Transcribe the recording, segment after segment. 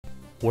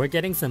We're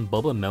getting some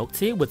boba milk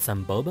tea with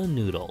some boba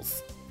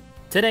noodles.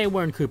 Today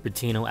we're in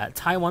Cupertino at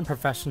Taiwan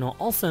Professional,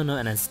 also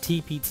known as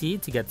TPT,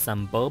 to get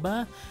some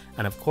boba,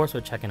 and of course we're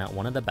checking out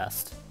one of the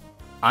best.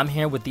 I'm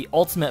here with the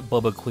ultimate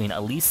boba queen,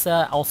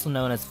 Elisa, also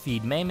known as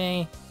Feed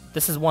Maymay.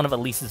 This is one of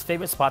Elisa's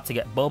favorite spots to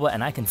get boba,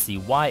 and I can see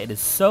why. It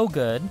is so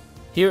good.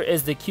 Here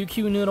is the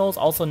QQ noodles,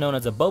 also known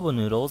as the boba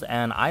noodles,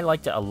 and I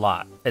liked it a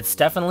lot. It's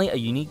definitely a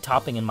unique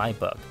topping in my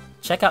book.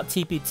 Check out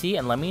TPT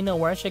and let me know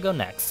where I should go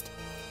next.